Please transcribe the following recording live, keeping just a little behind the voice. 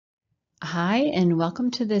Hi, and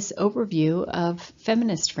welcome to this overview of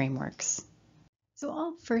feminist frameworks. So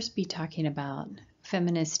I'll first be talking about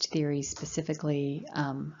feminist theory specifically.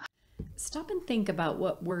 Stop and think about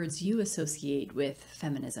what words you associate with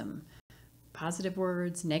feminism. Positive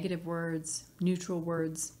words, negative words, neutral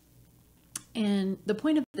words. And the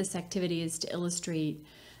point of this activity is to illustrate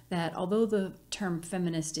that although the term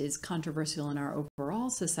feminist is controversial in our overall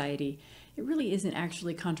society, it really isn't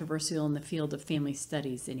actually controversial in the field of family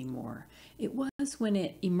studies anymore. It was when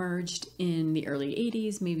it emerged in the early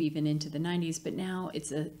 80s, maybe even into the 90s, but now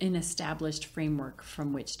it's an established framework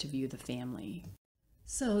from which to view the family.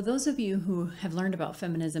 So those of you who have learned about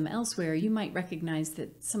feminism elsewhere, you might recognize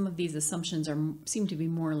that some of these assumptions seem to be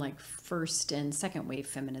more like first and second wave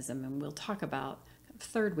feminism, and we'll talk about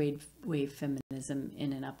third wave feminism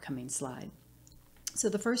in an upcoming slide. So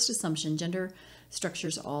the first assumption, gender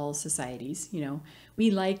structures all societies. We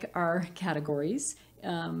like our categories,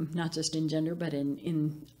 not just in gender, but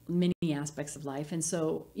in many aspects of life. And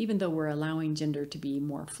so even though we're allowing gender to be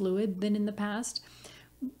more fluid than in the past,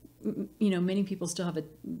 many people still have a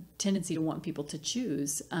tendency to want people to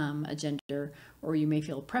choose a gender, or you may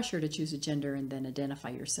feel pressure to choose a gender and then identify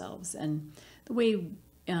yourselves. And the way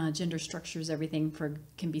gender structures everything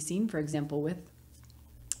can be seen, for example, with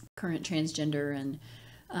current transgender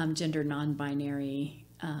and gender non-binary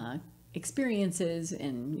experiences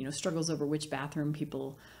and struggles over which bathroom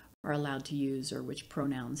people are allowed to use or which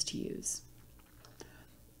pronouns to use.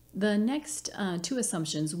 The next two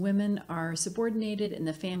assumptions: women are subordinated and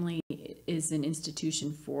the family is an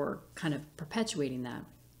institution for kind of perpetuating that.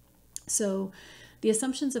 So the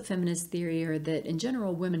assumptions of feminist theory are that in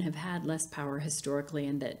general women have had less power historically,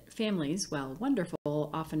 and that families, while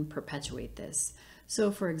wonderful, often perpetuate this.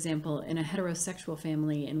 So for example, in a heterosexual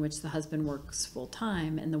family in which the husband works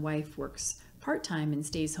full-time and the wife works part-time and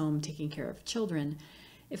stays home taking care of children,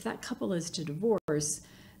 if that couple is to divorce,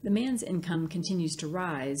 the man's income continues to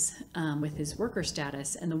rise with his worker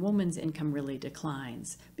status, and the woman's income really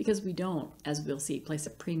declines because we don't, as we'll see, place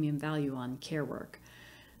a premium value on care work.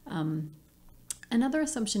 Another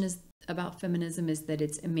assumption about feminism is that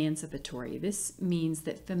it's emancipatory. This means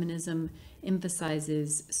that feminism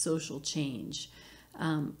emphasizes social change.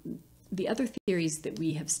 The other theories that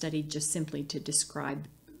we have studied just simply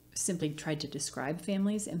tried to describe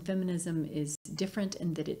families, and feminism is different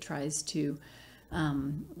in that it tries to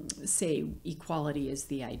say equality is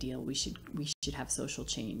the ideal. We should have social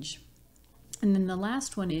change. And then the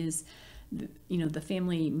last one is, the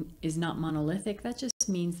family is not monolithic. That just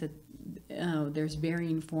means that there's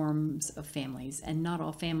varying forms of families, and not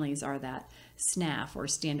all families are that SNAF or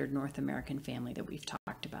standard North American family that we've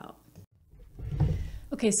talked about.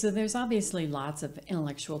 Okay, so there's obviously lots of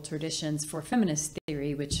intellectual traditions for feminist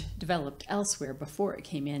theory which developed elsewhere before it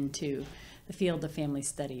came into the field of family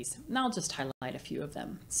studies, and I'll just highlight a few of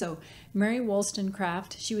them. So Mary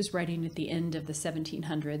Wollstonecraft, she was writing at the end of the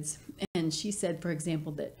 1700s, and she said, for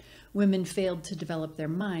example, that women failed to develop their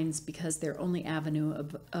minds because their only avenue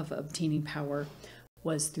of obtaining power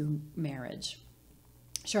was through marriage.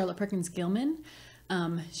 Charlotte Perkins Gilman,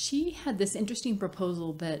 she had this interesting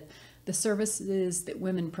proposal that the services that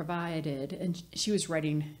women provided, and she was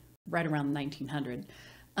writing right around 1900,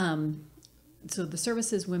 so the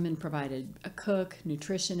services women provided, a cook,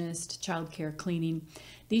 nutritionist, childcare, cleaning,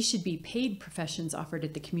 these should be paid professions offered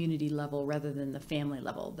at the community level rather than the family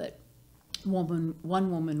level. That one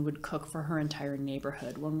woman would cook for her entire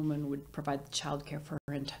neighborhood, one woman would provide the childcare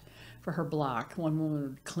for her block, one woman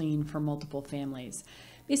would clean for multiple families,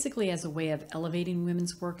 basically as a way of elevating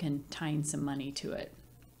women's work and tying some money to it.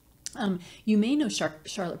 You may know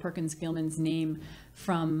Charlotte Perkins Gilman's name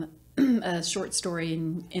from a short story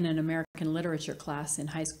in an American literature class in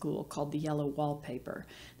high school called The Yellow Wallpaper.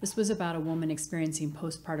 This was about a woman experiencing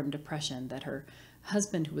postpartum depression that her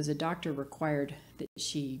husband, who was a doctor, required that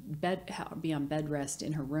she be on bed rest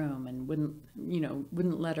in her room and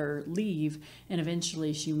wouldn't let her leave, and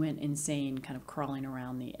eventually she went insane, kind of crawling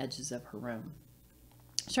around the edges of her room.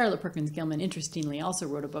 Charlotte Perkins Gilman, interestingly, also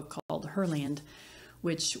wrote a book called Herland,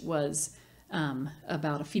 which was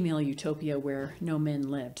about a female utopia where no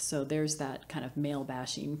men lived. So there's that kind of male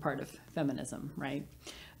bashing part of feminism, right?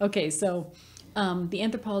 Okay, so the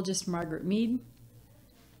anthropologist Margaret Mead,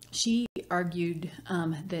 she argued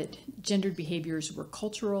that gendered behaviors were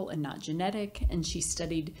cultural and not genetic, and she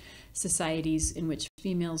studied societies in which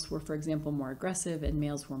females were, for example, more aggressive and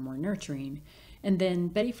males were more nurturing. And then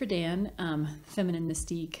Betty Friedan, Feminine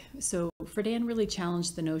Mystique. So Friedan really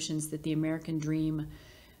challenged the notions that the American dream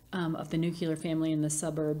of the nuclear family in the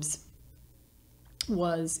suburbs in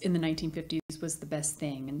the 1950s was the best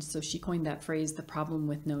thing. And so she coined that phrase, the problem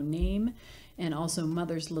with no name, and also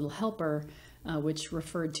Mother's Little Helper, which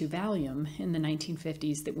referred to Valium in the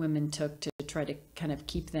 1950s that women took to try to kind of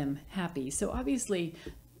keep them happy. So obviously,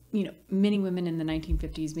 many women in the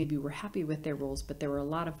 1950s maybe were happy with their roles, but there were a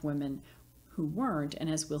lot of women who weren't. And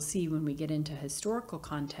as we'll see when we get into historical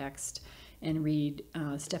context and read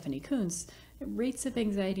Stephanie Kuntz, rates of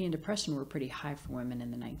anxiety and depression were pretty high for women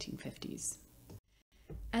in the 1950s.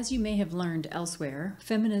 As you may have learned elsewhere,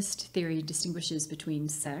 feminist theory distinguishes between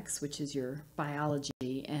sex, which is your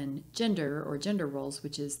biology, and gender or gender roles,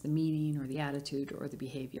 which is the meaning or the attitude or the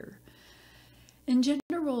behavior. And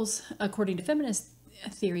gender roles, according to feminist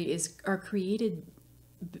theory, are created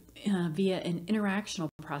via an interactional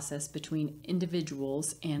process between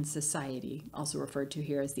individuals and society, also referred to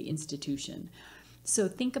here as the institution. So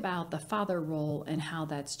think about the father role and how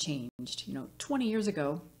that's changed. 20 years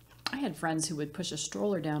ago, I had friends who would push a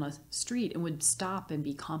stroller down a street and would stop and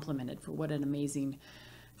be complimented for what an amazing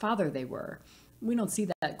father they were. We don't see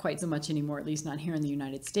that quite so much anymore, at least not here in the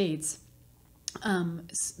United States,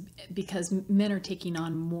 because men are taking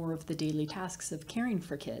on more of the daily tasks of caring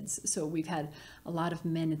for kids. So we've had a lot of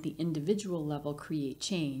men at the individual level create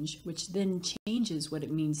change, which then changes what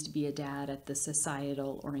it means to be a dad at the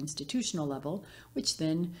societal or institutional level, which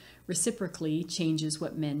then reciprocally changes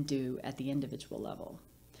what men do at the individual level.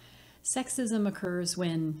 Sexism occurs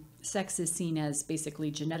when sex is seen as basically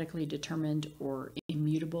genetically determined or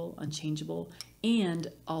immutable, unchangeable, and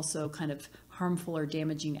also kind of harmful or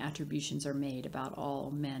damaging attributions are made about all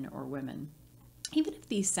men or women. Even if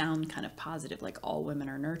these sound kind of positive, like all women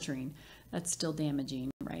are nurturing, that's still damaging,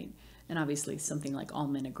 right? And obviously something like all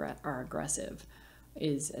men are aggressive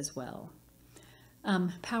is as well.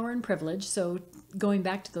 Power and privilege. So going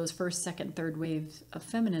back to those first, second, third waves of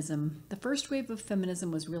feminism, the first wave of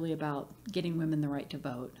feminism was really about getting women the right to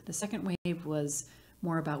vote. The second wave was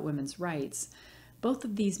more about women's rights. Both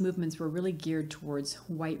of these movements were really geared towards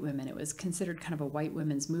white women. It was considered kind of a white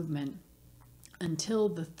women's movement until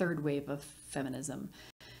the third wave of feminism.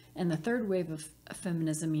 And the third wave of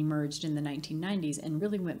feminism emerged in the 1990s and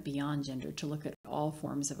really went beyond gender to look at all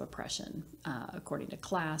forms of oppression, according to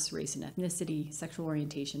class, race and ethnicity, sexual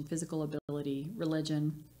orientation, physical ability,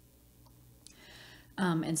 religion.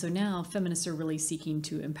 And so now feminists are really seeking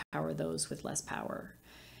to empower those with less power.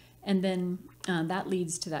 And then that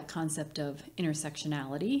leads to that concept of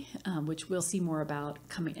intersectionality, which we'll see more about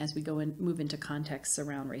coming as we go and move into contexts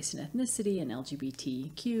around race and ethnicity and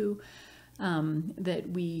LGBTQ.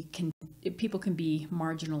 That people can be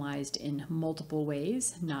marginalized in multiple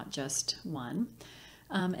ways, not just one.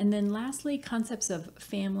 And then lastly, concepts of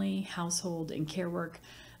family, household, and care work.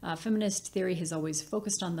 Feminist theory has always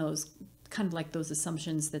focused on those, kind of like those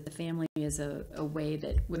assumptions that the family is a way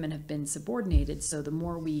that women have been subordinated. So the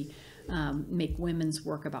more we make women's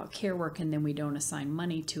work about care work and then we don't assign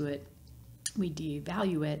money to it, we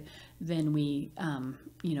devalue it, then we,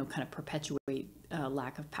 kind of perpetuate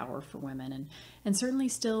lack of power for women. And certainly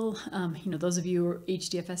still, those of you who are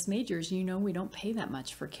HDFS majors, we don't pay that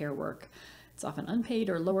much for care work. It's often unpaid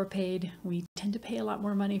or lower paid. We tend to pay a lot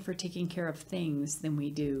more money for taking care of things than we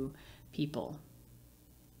do people.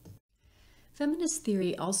 Feminist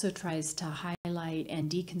theory also tries to highlight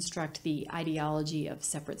and deconstruct the ideology of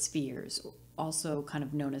separate spheres, also kind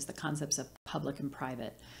of known as the concepts of public and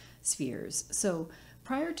private spheres. So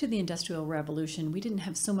prior to the Industrial Revolution, we didn't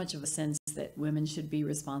have so much of a sense that women should be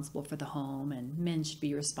responsible for the home and men should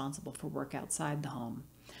be responsible for work outside the home.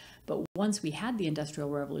 But once we had the Industrial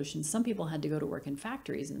Revolution, some people had to go to work in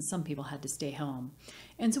factories and some people had to stay home.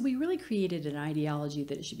 And so we really created an ideology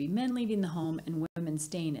that it should be men leaving the home and women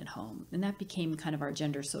staying at home. And that became kind of our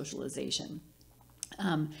gender socialization.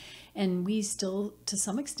 And we still, to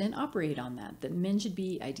some extent, operate on that men should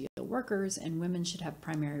be ideal workers and women should have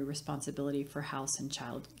primary responsibility for house and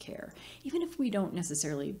child care. Even if we don't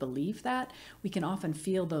necessarily believe that, we can often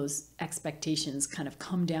feel those expectations kind of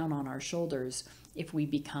come down on our shoulders if we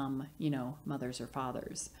become, mothers or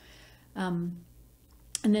fathers. And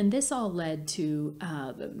then this all led to,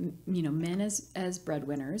 men as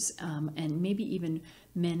breadwinners, and maybe even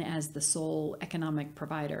men as the sole economic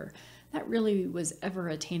provider. That really was ever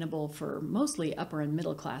attainable for mostly upper and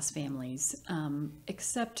middle class families,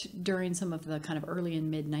 except during some of the kind of early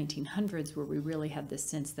and mid 1900s where we really had this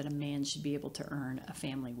sense that a man should be able to earn a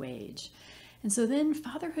family wage. And so then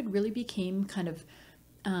fatherhood really became kind of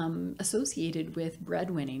associated with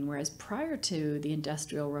breadwinning, whereas prior to the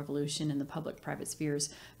Industrial Revolution and the public-private spheres,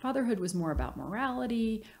 fatherhood was more about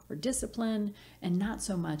morality or discipline and not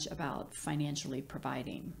so much about financially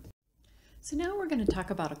providing. So now we're going to talk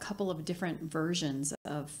about a couple of different versions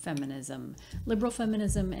of feminism, liberal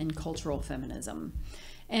feminism and cultural feminism.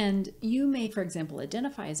 And you may, for example,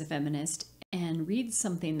 identify as a feminist and read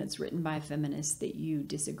something that's written by a feminist that you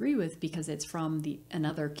disagree with because it's from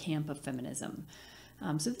another camp of feminism.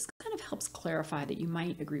 So this kind of helps clarify that you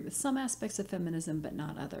might agree with some aspects of feminism, but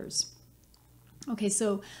not others. Okay,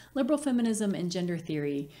 so liberal feminism and gender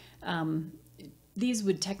theory, these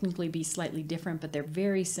would technically be slightly different, but they're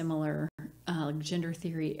very similar. Gender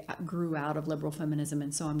theory grew out of liberal feminism,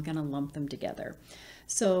 and so I'm going to lump them together.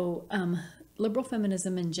 So liberal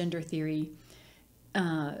feminism and gender theory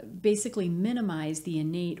basically minimize the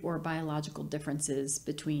innate or biological differences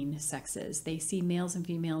between sexes. They see males and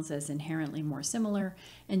females as inherently more similar,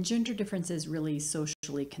 and gender differences really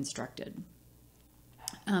socially constructed.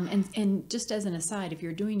 And just as an aside, if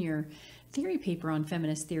you're doing your theory paper on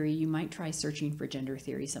feminist theory, you might try searching for gender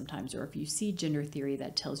theory sometimes, or if you see gender theory,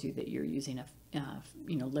 that tells you that you're using a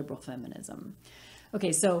liberal feminism.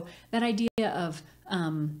 Okay, so that idea of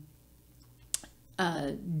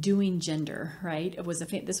doing gender, right?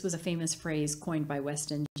 This was a famous phrase coined by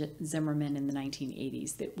Weston Zimmerman in the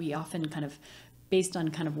 1980s that we often kind of, based on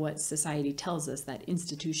kind of what society tells us, that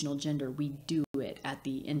institutional gender, we do it at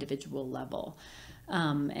the individual level.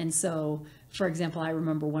 And so, for example, I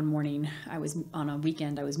remember one morning on a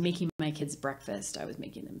weekend, I was making my kids breakfast. I was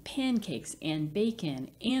making them pancakes and bacon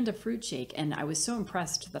and a fruit shake. And I was so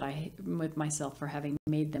impressed with myself for having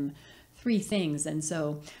made them 3 things. And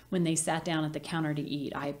so when they sat down at the counter to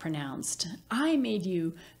eat, I pronounced, "I made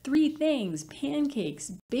you 3 things,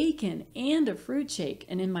 pancakes, bacon, and a fruit shake."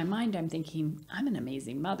 And in my mind, I'm thinking, I'm an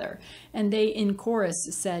amazing mother. And they in chorus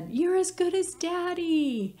said, "You're as good as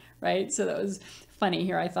Daddy," right? So that was funny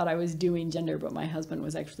here. I thought I was doing gender, but my husband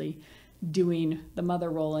was actually doing the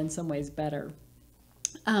mother role in some ways better.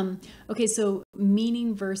 Okay, so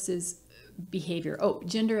meaning versus behavior. Oh,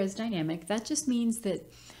 gender as dynamic. That just means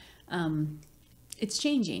that it's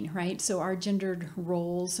changing, right? So our gendered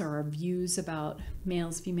roles or our views about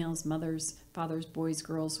males, females, mothers, fathers, boys,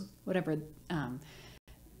 girls, whatever,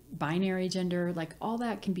 binary gender, like all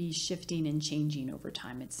that can be shifting and changing over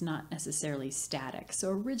time. It's not necessarily static.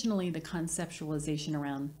 So originally the conceptualization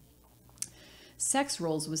around sex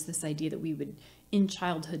roles was this idea that we would in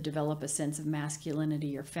childhood develop a sense of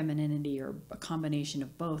masculinity or femininity or a combination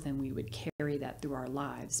of both, and we would carry that through our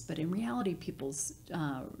lives. But in reality, people's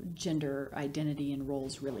gender identity and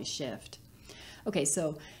roles really shift. Okay,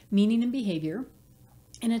 so meaning and behavior.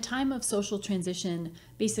 In a time of social transition,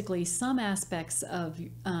 basically some aspects of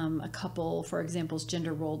a couple, for example's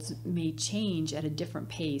gender roles may change at a different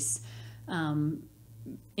pace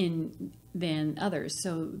than others.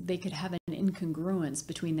 So they could have an incongruence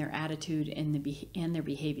between their attitude and their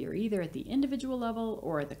behavior, either at the individual level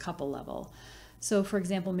or at the couple level. So for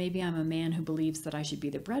example, maybe I'm a man who believes that I should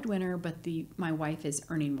be the breadwinner, but my wife is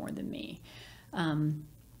earning more than me.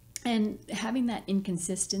 And having that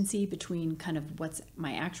inconsistency between kind of what's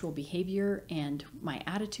my actual behavior and my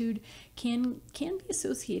attitude can be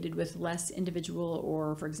associated with less individual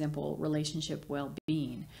or, for example, relationship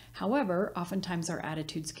well-being. However, oftentimes our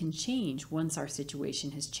attitudes can change once our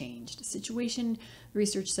situation has changed. Situation,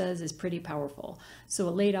 research says, is pretty powerful. So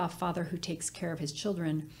a laid-off father who takes care of his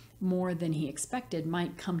children more than he expected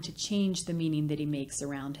might come to change the meaning that he makes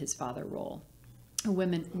around his father role. A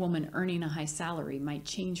woman earning a high salary might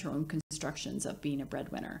change her own constructions of being a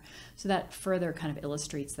breadwinner. So that further kind of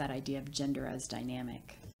illustrates that idea of gender as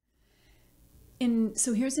dynamic.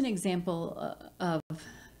 So here's an example of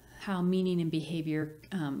how meaning and behavior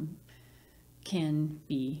can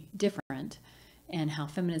be different and how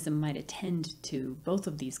feminism might attend to both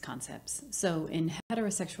of these concepts. So in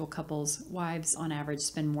heterosexual couples, wives on average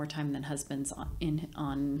spend more time than husbands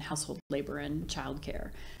on household labor and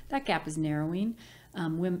childcare. That gap is narrowing.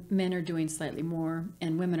 Men are doing slightly more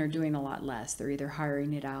and women are doing a lot less. They're either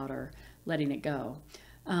hiring it out or letting it go.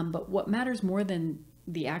 But what matters more than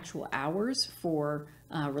the actual hours for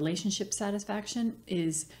relationship satisfaction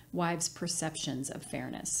is wives' perceptions of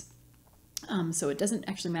fairness. So it doesn't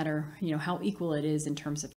actually matter, how equal it is in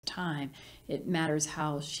terms of time. It matters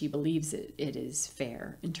how she believes it is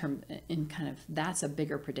fair that's a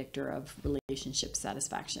bigger predictor of relationship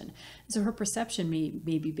satisfaction. So her perception may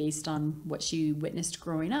be based on what she witnessed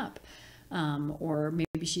growing up. Or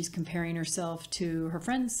maybe she's comparing herself to her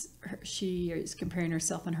friends. She is comparing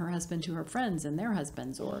herself and her husband to her friends and their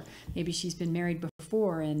husbands. Or maybe she's been married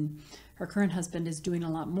before and her current husband is doing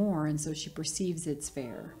a lot more, and so she perceives it's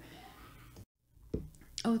fair.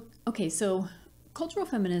 Oh, okay, so cultural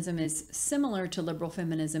feminism is similar to liberal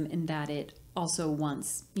feminism in that it also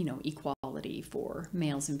wants, equality for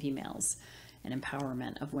males and females and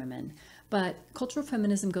empowerment of women. But cultural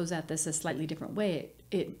feminism goes at this a slightly different way.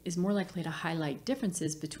 It is more likely to highlight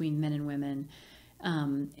differences between men and women,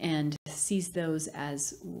 and sees those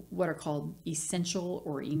as what are called essential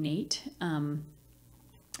or innate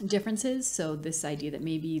differences. So this idea that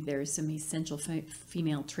maybe there's some essential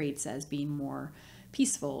female traits as being more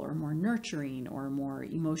peaceful or more nurturing or more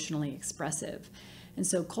emotionally expressive. And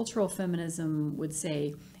so cultural feminism would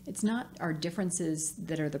say it's not our differences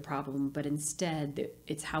that are the problem, but instead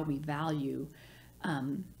it's how we value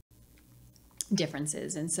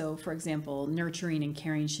differences. And so, for example, nurturing and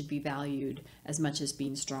caring should be valued as much as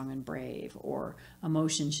being strong and brave, or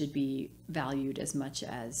emotion should be valued as much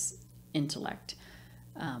as intellect.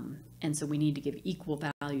 And so we need to give equal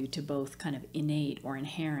value to both kind of innate or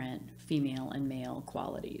inherent female and male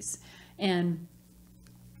qualities. And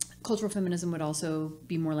cultural feminism would also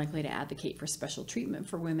be more likely to advocate for special treatment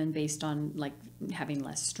for women based on like having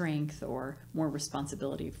less strength or more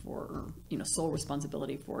responsibility for, sole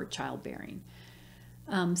responsibility for childbearing.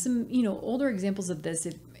 Some, older examples of this,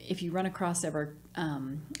 if you run across ever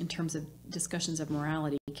in terms of discussions of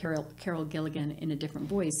morality, Carol Gilligan in A Different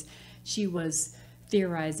Voice, she was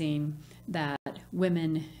theorizing that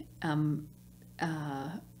women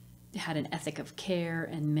had an ethic of care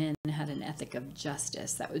and men had an ethic of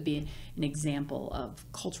justice. That would be an example of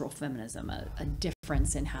cultural feminism, a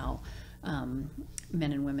difference in how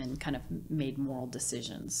men and women kind of made moral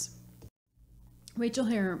decisions. Rachel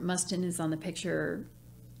Hare Mustin is in the picture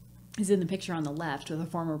on the left with a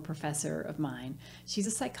former professor of mine. She's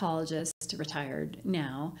a psychologist, retired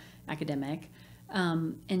now, academic,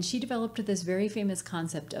 and she developed this very famous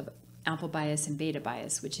concept of alpha bias and beta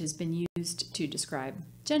bias, which has been used to describe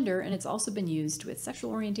gender, and it's also been used with sexual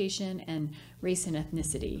orientation and race and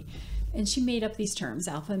ethnicity. And she made up these terms,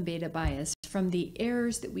 alpha and beta bias, from the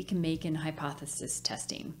errors that we can make in hypothesis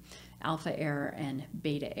testing, alpha error and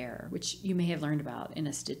beta error, which you may have learned about in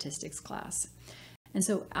a statistics class. And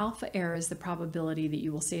so alpha error is the probability that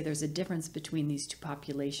you will say there's a difference between these two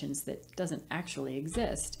populations that doesn't actually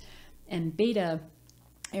exist. And beta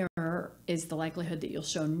error is the likelihood that you'll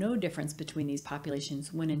show no difference between these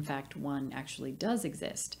populations when in fact one actually does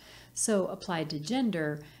exist. So applied to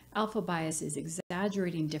gender, alpha bias is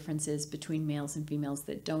exaggerating differences between males and females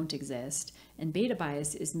that don't exist, and beta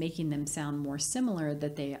bias is making them sound more similar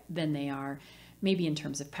than they are, maybe in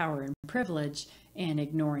terms of power and privilege, and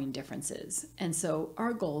ignoring differences. And so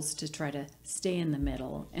our goal is to try to stay in the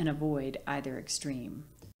middle and avoid either extreme.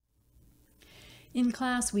 In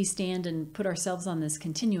class, we stand and put ourselves on this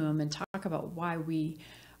continuum and talk about why we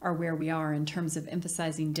are where we are in terms of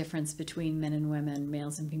emphasizing difference between men and women,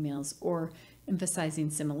 males and females, or emphasizing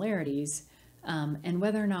similarities, and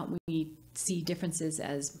whether or not we see differences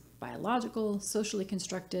as biological, socially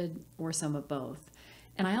constructed, or some of both.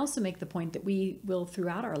 And I also make the point that we will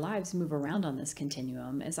throughout our lives move around on this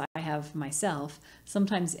continuum, as I have myself,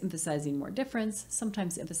 sometimes emphasizing more difference,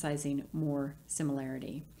 sometimes emphasizing more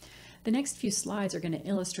similarity. The next few slides are going to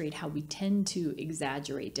illustrate how we tend to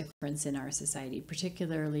exaggerate difference in our society,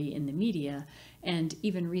 particularly in the media, and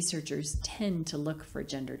even researchers tend to look for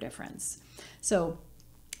gender difference. So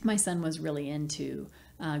my son was really into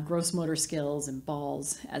gross motor skills and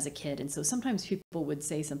balls as a kid, and so sometimes people would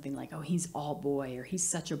say something like, oh, he's all boy, or he's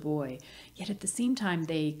such a boy, yet at the same time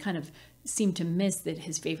they kind of seemed to miss that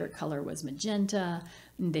his favorite color was magenta,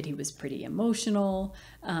 and that he was pretty emotional,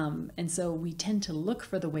 and so we tend to look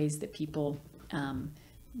for the ways that people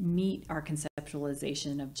meet our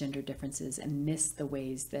conceptualization of gender differences and miss the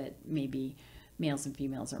ways that maybe males and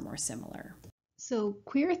females are more similar. So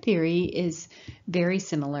queer theory is very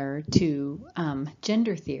similar to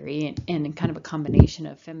gender theory and kind of a combination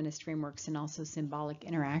of feminist frameworks and also symbolic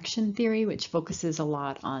interaction theory, which focuses a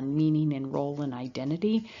lot on meaning and role and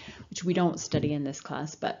identity, which we don't study in this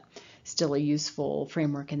class, but still a useful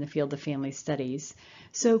framework in the field of family studies.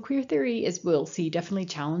 So queer theory, as we'll see, definitely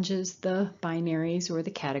challenges the binaries or the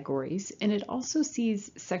categories, and it also sees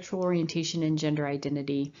sexual orientation and gender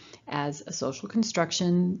identity as a social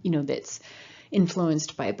construction, that's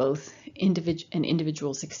influenced by both an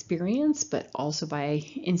individual's experience, but also by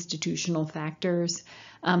institutional factors,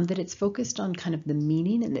 that it's focused on kind of the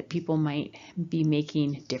meaning and that people might be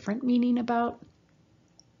making different meaning about,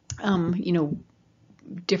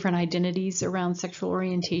 different identities around sexual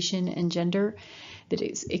orientation and gender. that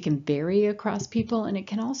it can vary across people, and it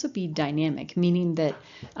can also be dynamic, meaning that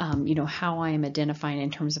how I am identifying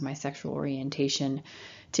in terms of my sexual orientation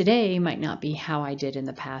today might not be how I did in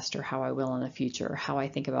the past or how I will in the future. How I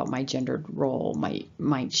think about my gendered role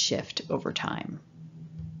might shift over time.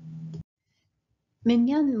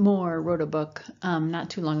 Mignon Moore wrote a book not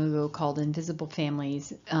too long ago called Invisible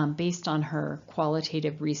Families, based on her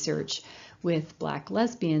qualitative research with Black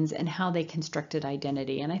lesbians and how they constructed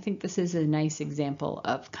identity. And I think this is a nice example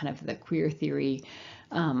of kind of the queer theory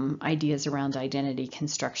ideas around identity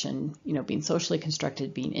construction, being socially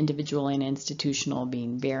constructed, being individual and institutional,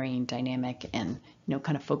 being varying, dynamic, and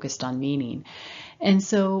kind of focused on meaning. And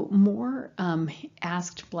so Moore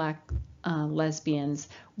asked Black lesbians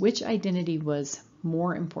which identity was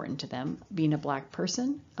more important to them, being a Black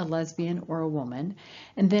person, a lesbian, or a woman,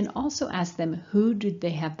 and then also asked them who did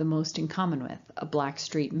they have the most in common with, a Black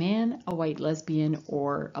straight man, a white lesbian,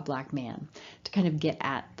 or a Black man, to kind of get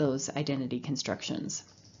at those identity constructions.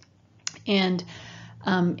 And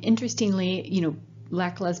interestingly,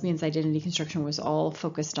 Black lesbians' identity construction was all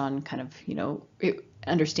focused on kind of,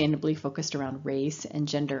 understandably focused around race and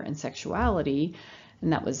gender and sexuality,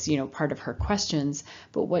 and that was, part of her questions.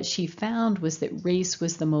 But what she found was that race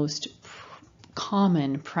was the most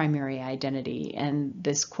common primary identity, and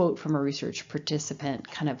this quote from a research participant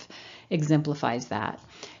kind of exemplifies that.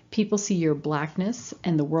 People see your Blackness,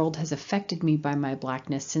 and the world has affected me by my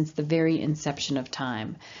Blackness since the very inception of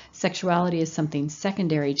time. Sexuality is something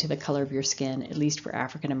secondary to the color of your skin, at least for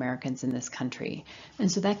African Americans in this country.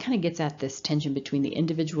 And so that kind of gets at this tension between the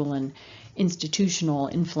individual and institutional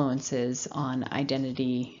influences on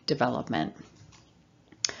identity development.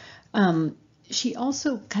 She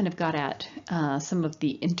also kind of got at some of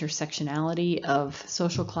the intersectionality of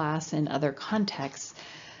social class and other contexts,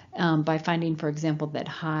 by finding, for example, that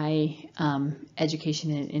high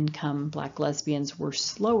education and income Black lesbians were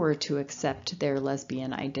slower to accept their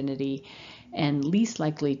lesbian identity and least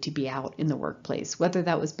likely to be out in the workplace, whether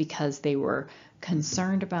that was because they were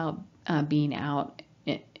concerned about being out,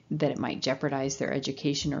 that it might jeopardize their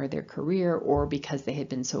education or their career, or because they had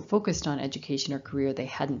been so focused on education or career they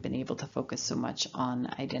hadn't been able to focus so much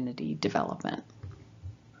on identity development.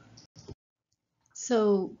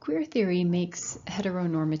 So queer theory makes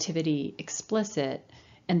heteronormativity explicit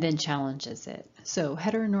and then challenges it. So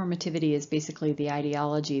heteronormativity is basically the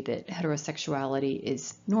ideology that heterosexuality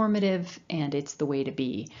is normative and it's the way to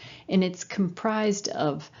be. And it's comprised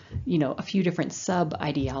of, a few different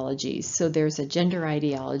sub-ideologies. So there's a gender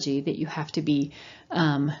ideology that you have to be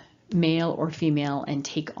male or female and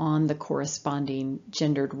take on the corresponding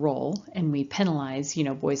gendered role. And we penalize,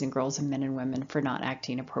 boys and girls and men and women for not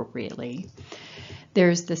acting appropriately.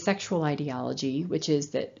 There's the sexual ideology, which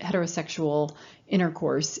is that heterosexual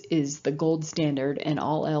intercourse is the gold standard and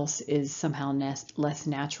all else is somehow less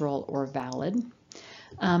natural or valid.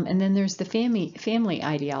 And then there's the family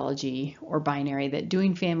ideology or binary, that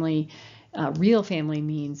doing family, real family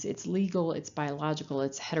means it's legal, it's biological,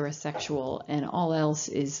 it's heterosexual, and all else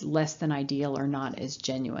is less than ideal or not as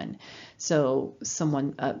genuine. So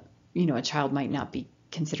someone, a child might not be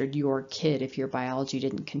considered your kid if your biology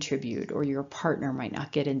didn't contribute, or your partner might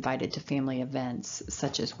not get invited to family events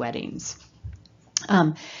such as weddings.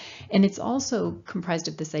 And it's also comprised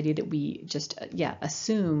of this idea that we just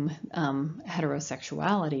assume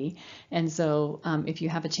heterosexuality. And so if you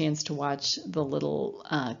have a chance to watch the little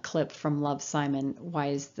clip from Love, Simon, why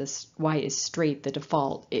is straight the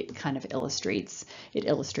default, it kind of illustrates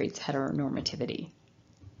heteronormativity.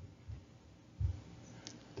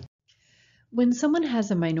 When someone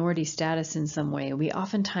has a minority status in some way, we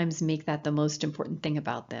oftentimes make that the most important thing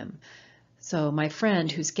about them. So my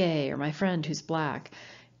friend who's gay or my friend who's Black,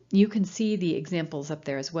 you can see the examples up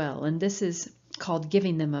there as well. And this is called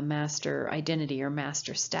giving them a master identity or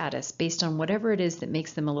master status based on whatever it is that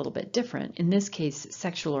makes them a little bit different, in this case,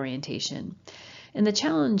 sexual orientation. And the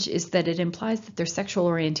challenge is that it implies that their sexual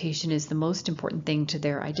orientation is the most important thing to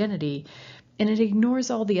their identity, and it ignores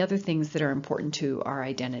all the other things that are important to our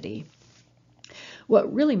identity.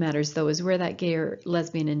 What really matters, though, is where that gay or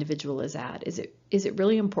lesbian individual is at. Is it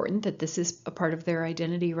really important that this is a part of their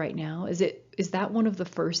identity right now? Is that one of the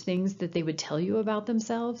first things that they would tell you about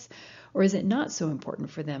themselves? Or is it not so important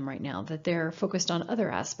for them right now that they're focused on other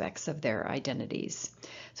aspects of their identities?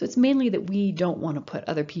 So it's mainly that we don't want to put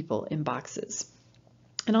other people in boxes.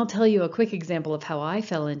 And I'll tell you a quick example of how I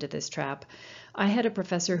fell into this trap. I had a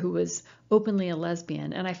professor who was openly a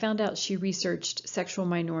lesbian, and I found out she researched sexual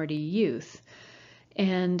minority youth.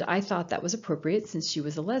 And I thought that was appropriate since she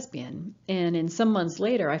was a lesbian. And in some months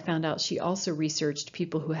later, I found out she also researched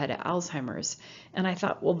people who had Alzheimer's. And I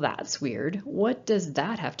thought, well, that's weird. What does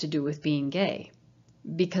that have to do with being gay?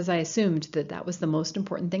 because I assumed that that was the most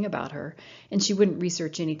important thing about her, and she wouldn't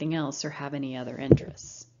research anything else or have any other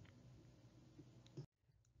interests.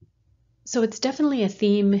 So it's definitely a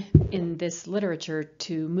theme in this literature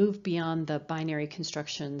to move beyond the binary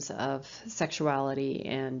constructions of sexuality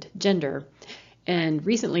and gender. And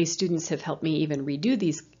recently, students have helped me even redo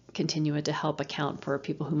these continua to help account for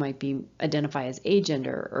people who might identify as agender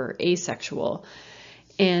or asexual.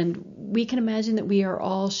 And we can imagine that we are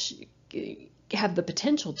all have the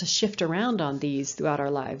potential to shift around on these throughout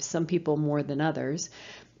our lives, some people more than others,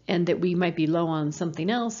 and that we might be low on something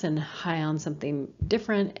else and high on something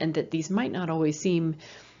different, and that these might not always seem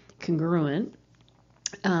congruent.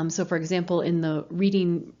 So for example, in the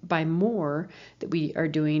reading by Moore that we are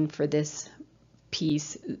doing for this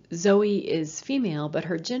piece, Zoe is female, but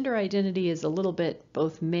her gender identity is a little bit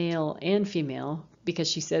both male and female, because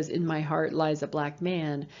she says, "In my heart lies a black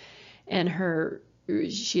man," and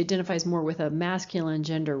she identifies more with a masculine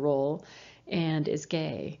gender role and is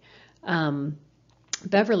gay.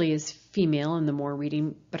 Beverly is female in the Moore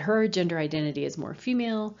reading, but her gender identity is more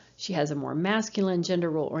female. She has a more masculine gender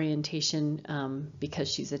role orientation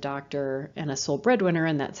because she's a doctor and a sole breadwinner,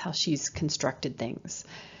 and that's how she's constructed things.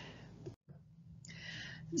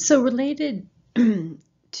 So related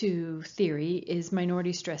to theory is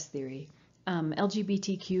minority stress theory.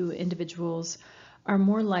 LGBTQ individuals are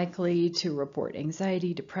more likely to report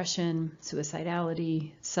anxiety, depression,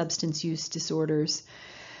 suicidality, substance use disorders.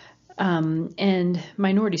 And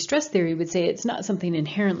minority stress theory would say it's not something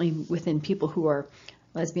inherently within people who are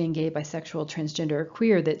lesbian, gay, bisexual, transgender, or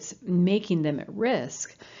queer that's making them at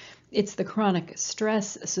risk. It's the chronic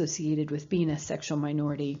stress associated with being a sexual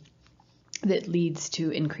minority that leads to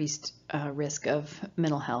increased risk of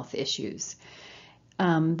mental health issues.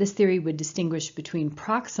 This theory would distinguish between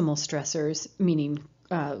proximal stressors, meaning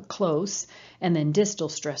close, and then distal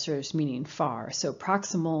stressors, meaning far. So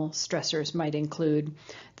proximal stressors might include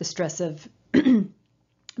the stress of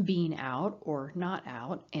being out or not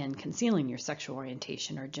out and concealing your sexual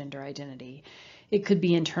orientation or gender identity. It could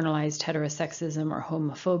be internalized heterosexism or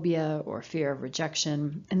homophobia or fear of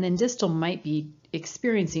rejection. And then distal might be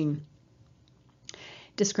experiencing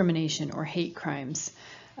discrimination or hate crimes,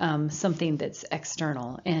 something that's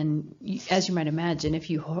external. And as you might imagine, if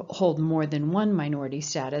you hold more than one minority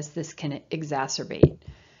status, this can be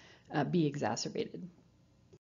exacerbated.